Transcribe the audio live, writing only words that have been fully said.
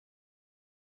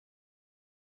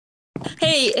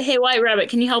Hey, White Rabbit,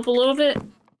 can you help a little bit?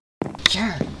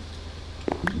 Sure.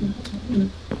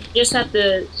 Just have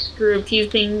to screw a few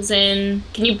things in.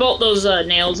 Can you bolt those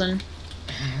nails in?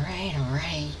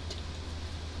 Alright.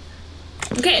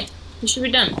 Okay, you should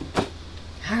be done.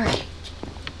 Alright.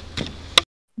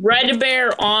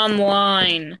 Redbear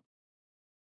online.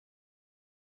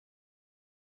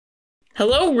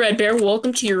 Hello, Redbear.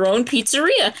 Welcome to your own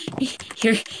pizzeria.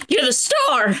 You're the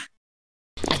star.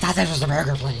 I thought this was a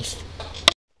burger place.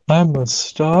 I'm a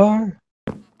star.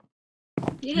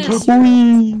 Yes.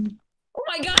 Whee! Oh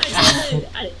my gosh!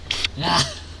 I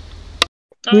Ah,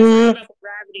 forgot about the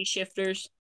gravity shifters.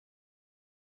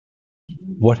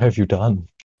 What have you done?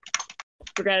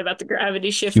 Forgot about the gravity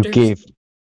You shifters.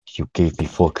 gave me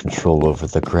full control over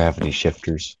the gravity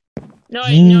shifters. No.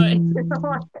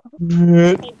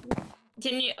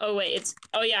 Can you? Oh wait,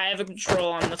 Oh yeah, I have a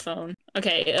control on the phone.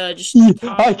 Okay, just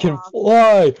I can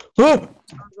fly.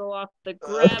 toggle off the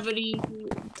gravity.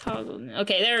 Toggle.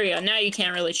 Okay, there we go. Now you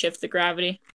can't really shift the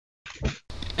gravity.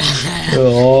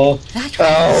 Oh, that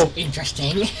was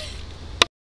interesting.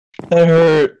 that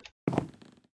hurt.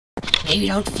 Maybe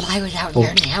don't fly without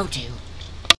learning how to.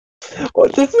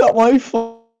 What? That's not my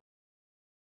fault.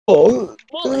 Well,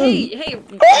 hey,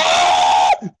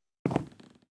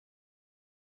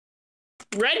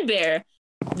 Redbear,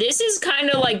 this is kind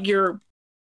of like your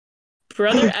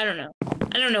brother. I don't know.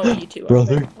 I don't know what you two are.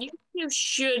 Brother? You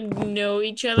should know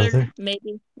each other. Brother?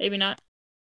 Maybe not.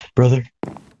 Brother.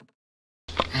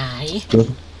 Hi.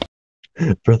 Brother.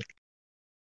 Brother.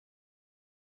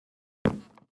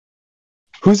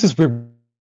 Who's this weird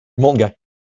molten guy?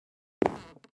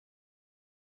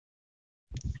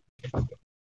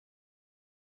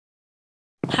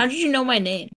 How did you know my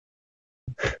name?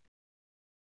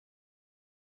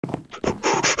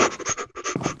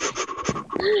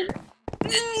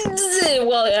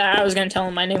 Well, yeah, I was gonna tell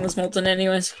him my name was Molten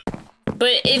anyways.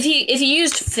 But if he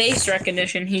used face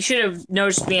recognition, he should have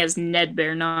noticed me as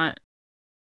Nedbear, not.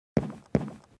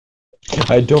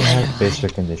 I don't have face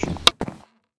recognition.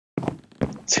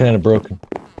 It's kind of broken.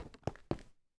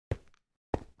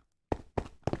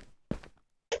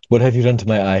 What have you done to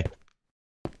my eye?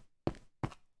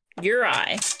 Your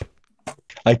eye.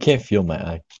 I can't feel my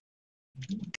eye.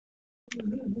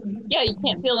 Yeah, you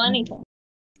can't feel anything.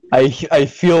 I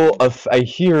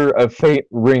hear a faint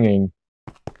ringing.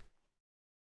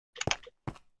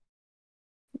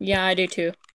 Yeah, I do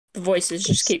too. The voices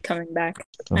just keep coming back.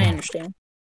 I understand.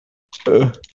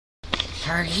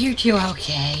 Are you two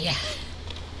okay?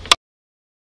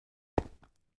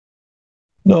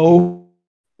 No.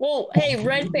 Well, hey,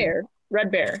 Redbear,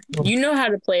 you know how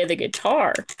to play the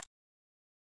guitar.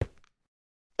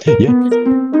 Yeah.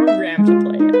 Program to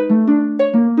play it.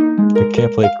 I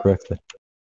can't play it correctly.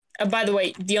 By the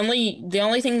way, the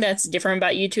only thing that's different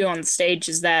about you two on the stage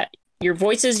is that your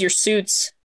voices, your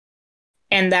suits,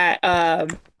 and that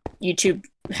you two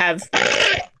have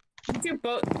you two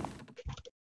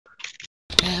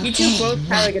both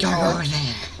have a guitar.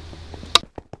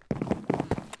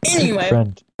 Anyway,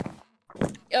 Friend.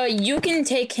 you can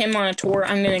take him on a tour.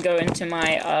 I'm gonna go into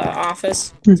my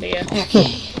office. So yeah.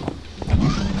 Okay.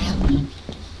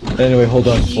 Anyway, hold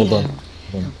on.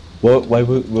 What? Why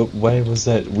was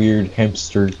that weird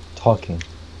hamster talking?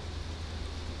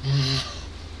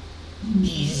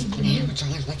 He's an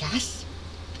animatronic like us?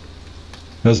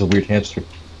 That was a weird hamster.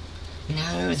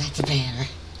 No, that's a bear.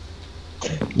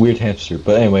 Weird hamster.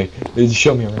 But anyway,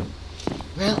 show me around.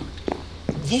 Well,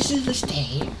 this is the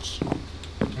stage.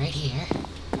 Right here.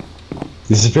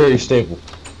 This is very stable.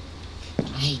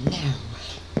 I know.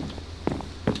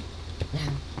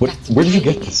 Now, Where did you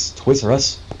get this? Toys R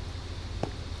Us?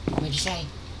 What'd you say?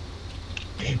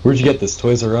 Where'd you get this?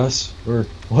 Toys R Us? Or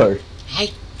where?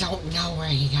 I don't know where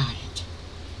he got it.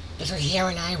 This was here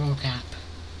when I woke up.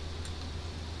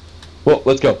 Well,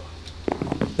 let's go.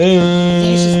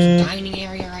 There's just the dining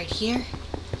area right here.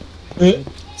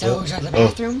 Those are the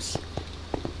bathrooms.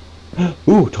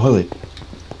 Ooh, toilet.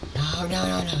 No.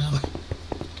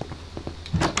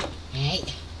 Hey.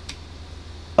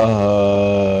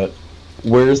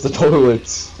 Where's the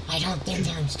toilets? I don't think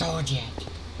they're installed yet.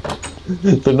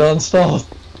 They're not installed.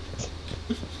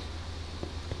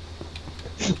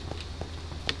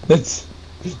 That's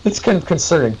kind of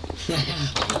concerning.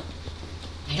 I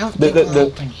don't think we're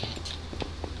open yet.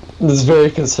 That's very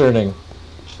concerning.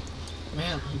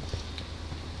 Well,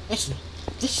 this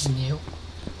is new.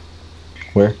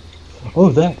 Where? Oh,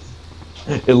 that.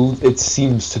 It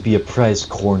seems to be a prize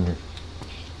corner.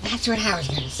 That's what I was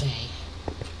gonna say.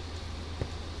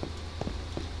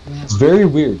 Well, It's very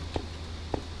weird.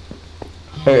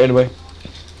 Hey, anyway.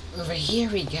 over here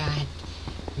we got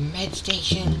med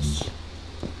stations,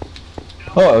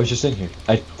 Oh, I was just in here.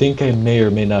 I think I may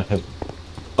or may not have.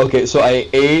 Okay, so I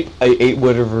ate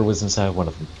whatever was inside one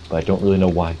of them, but I don't really know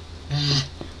why.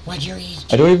 What'd you eat?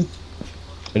 I don't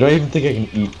even think I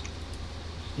can eat.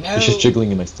 No. It's just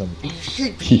jiggling in my stomach. You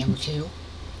should be able to.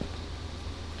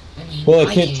 I mean, Well,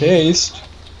 I can't taste.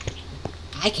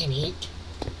 I can eat.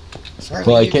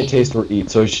 Well, I can't taste or eat,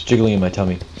 so it's just jiggling in my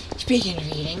tummy. Speaking of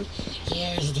eating,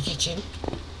 here's the kitchen.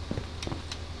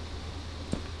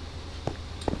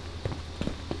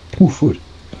 Ooh, food.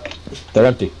 They're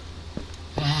empty.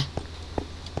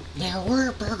 There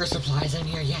were burger supplies in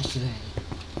here yesterday.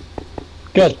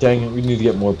 God dang it, we need to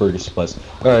get more burger supplies.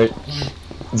 Alright. Yeah.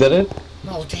 Is that it?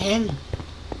 Molten.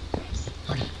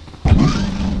 Hold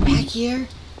on. Back here,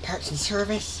 parts and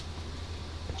service.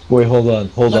 Wait, hold on.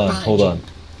 Hold on.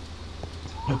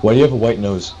 Why do you have a white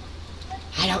nose?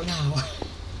 I don't know.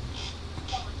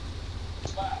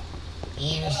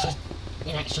 Here's just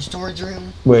an extra storage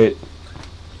room. Wait.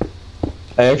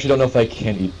 I actually don't know if I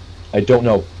can eat. I don't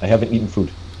know. I haven't eaten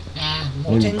food.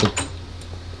 Molten.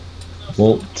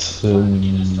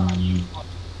 Molten.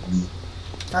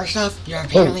 First off, you're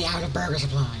apparently out of burger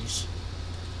supplies.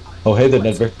 Oh, hey there,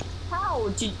 Redbear. How?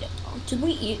 Did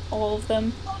we eat all of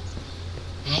them?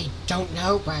 I don't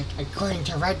know, but according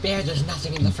to Redbear, there's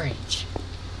nothing in the fridge.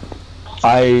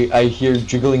 I hear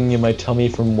jiggling in my tummy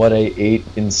from what I ate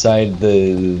inside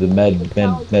the med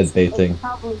bay thing. It's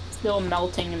probably still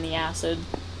melting in the acid.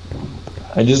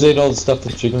 I just ate all the stuff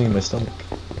that's jiggling in my stomach.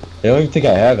 I don't even think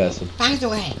I have acid. By the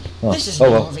way, Oh. this is Oh,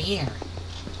 new well. over here.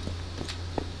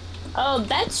 Oh,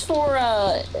 that's for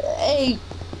a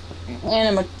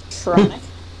animatronic.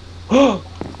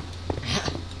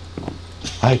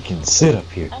 I can sit up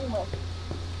here. Anyway,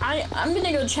 I'm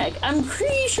gonna go check. I'm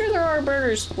pretty sure there are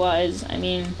burger supplies. I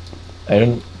mean,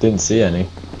 I didn't see any.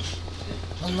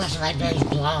 Unless Redbear's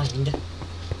blind.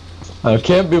 I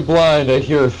can't be blind. I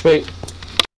hear a fate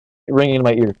ringing in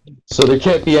my ear. So there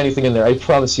can't be anything in there. I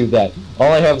promise you that.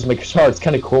 All I have is my guitar. It's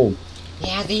kind of cold.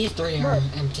 Yeah, these three are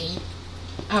empty.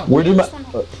 Oh, Where did my?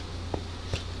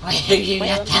 where did you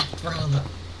get that from?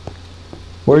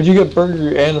 Where'd you get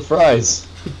burger and fries?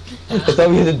 I thought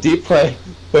we had a deep fry.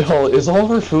 Wait, hold. Is all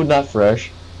of our food not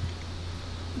fresh?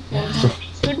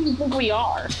 who do you think we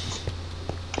are?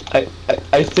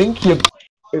 I think you.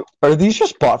 Are these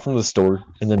just bought from the store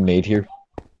and then made here?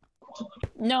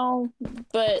 No,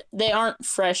 but they aren't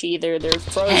fresh either. They're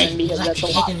frozen Hey, because like that's a a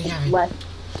lot cake in the oven. less.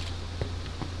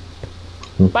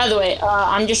 By the way,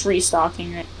 I'm just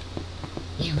restocking right.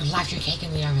 You left your cake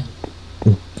in the oven.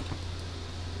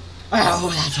 Oh,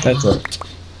 that's That's hot.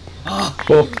 Oh,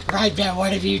 Well, Redbear,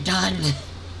 what have you done?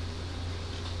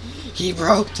 He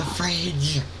broke the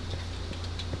fridge.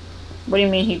 What do you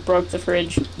mean he broke the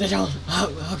fridge? They don't.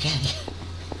 Oh, okay.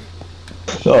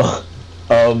 oh,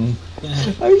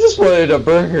 I just wanted a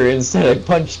burger. Instead, I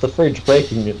punched the fridge,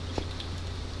 breaking it.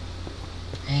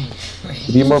 Hey,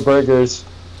 Need more burgers.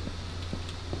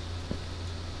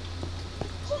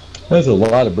 That's a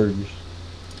lot of burgers.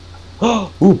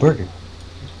 Oh, ooh, burger.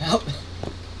 Oh.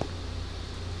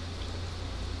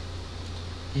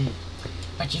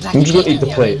 But you like I'm just gonna cake eat the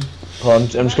in plate. oven. Oh, I'm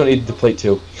just gonna eat the plate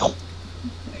too.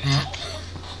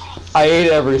 I ate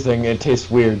everything. It tastes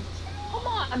weird. Come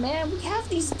on, man. We have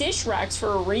these dish racks for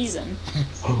a reason.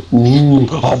 Ooh.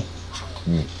 Oh.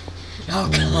 Oh,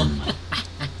 come on.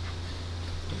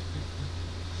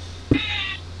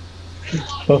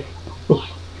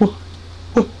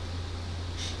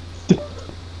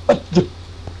 I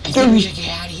think we should get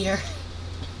out of here.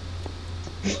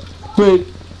 Wait,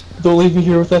 don't leave me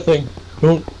here with that thing.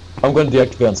 Don't. I'm gonna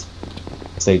deactivate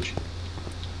on stage.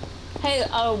 Hey,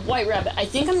 White Rabbit, I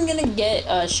think I'm gonna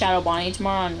get Shadow Bonnie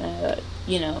tomorrow on,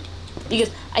 you know, because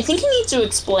I think he needs to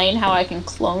explain how I can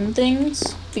clone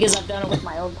things, because I've done it with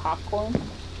my own popcorn.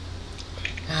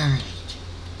 Alright.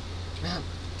 Well,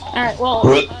 Alright, well,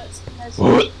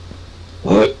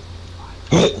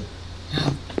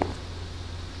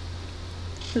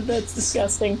 that's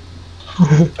disgusting.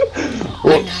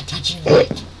 I'm not touching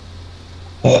that.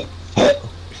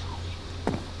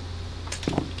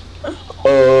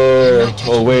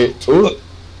 Oh wait. Ooh.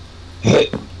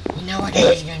 You know what? I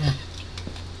was gonna.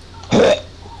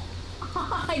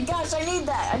 Oh my gosh, I need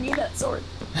that. I need that sword.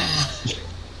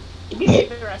 You can take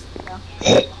the rest of it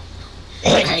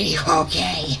now. Are you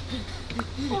okay?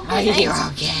 Are you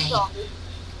okay?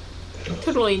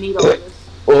 Totally need all this.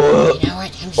 Oh. You know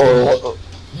what? I'm sorry. Oh.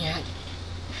 Yeah.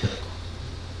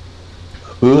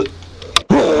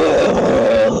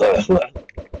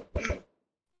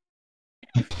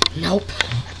 Nope.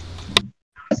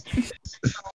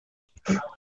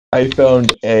 I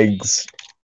found eggs.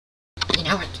 You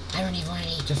know what? I don't even want to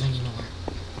eat this anymore.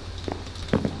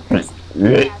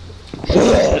 No.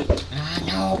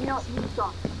 No, you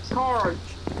suck. Charge.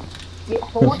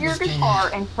 Hold your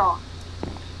guitar and charge.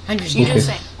 I'm just You gonna... do the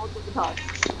same. Hold the guitar.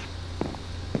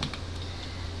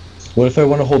 What if I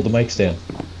want to hold the mic stand?